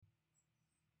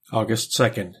August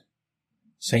 2nd.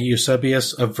 St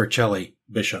Eusebius of Vercelli,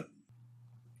 Bishop.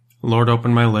 Lord,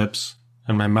 open my lips,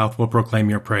 and my mouth will proclaim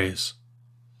your praise.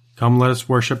 Come, let us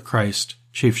worship Christ,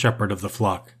 chief shepherd of the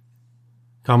flock.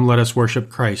 Come, let us worship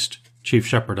Christ, chief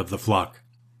shepherd of the flock.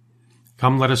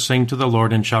 Come, let us sing to the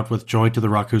Lord and shout with joy to the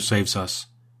rock who saves us.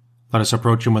 Let us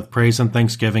approach him with praise and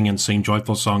thanksgiving and sing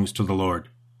joyful songs to the Lord.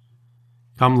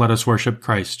 Come, let us worship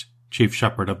Christ, chief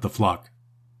shepherd of the flock.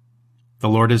 The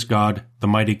Lord is God, the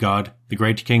mighty God, the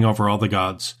great King over all the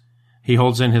gods. He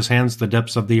holds in his hands the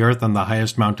depths of the earth and the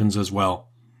highest mountains as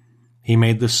well. He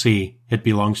made the sea, it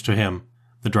belongs to him,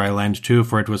 the dry land too,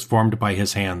 for it was formed by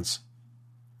his hands.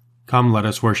 Come, let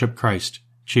us worship Christ,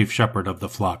 chief shepherd of the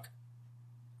flock.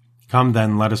 Come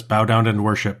then, let us bow down and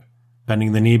worship,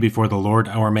 bending the knee before the Lord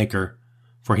our Maker,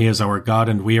 for he is our God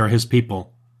and we are his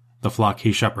people, the flock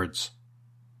he shepherds.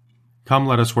 Come,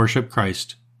 let us worship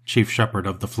Christ, chief shepherd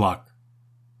of the flock.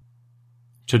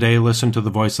 Today listen to the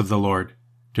voice of the Lord.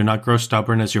 Do not grow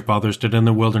stubborn as your fathers did in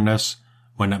the wilderness,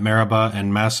 when at Meribah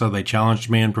and Massah they challenged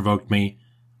me and provoked me,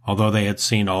 although they had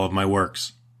seen all of my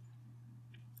works.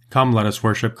 Come, let us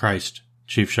worship Christ,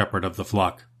 chief shepherd of the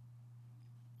flock.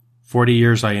 40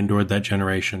 years I endured that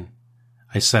generation.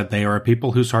 I said, they are a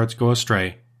people whose hearts go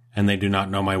astray, and they do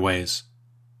not know my ways.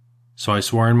 So I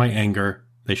swore in my anger,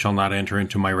 they shall not enter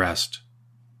into my rest.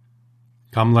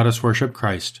 Come, let us worship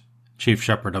Christ, chief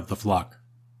shepherd of the flock.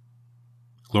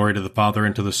 Glory to the Father,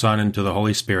 and to the Son, and to the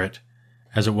Holy Spirit,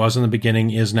 as it was in the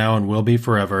beginning, is now, and will be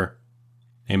forever.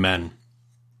 Amen.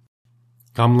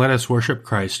 Come, let us worship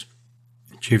Christ,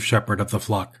 chief shepherd of the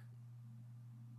flock.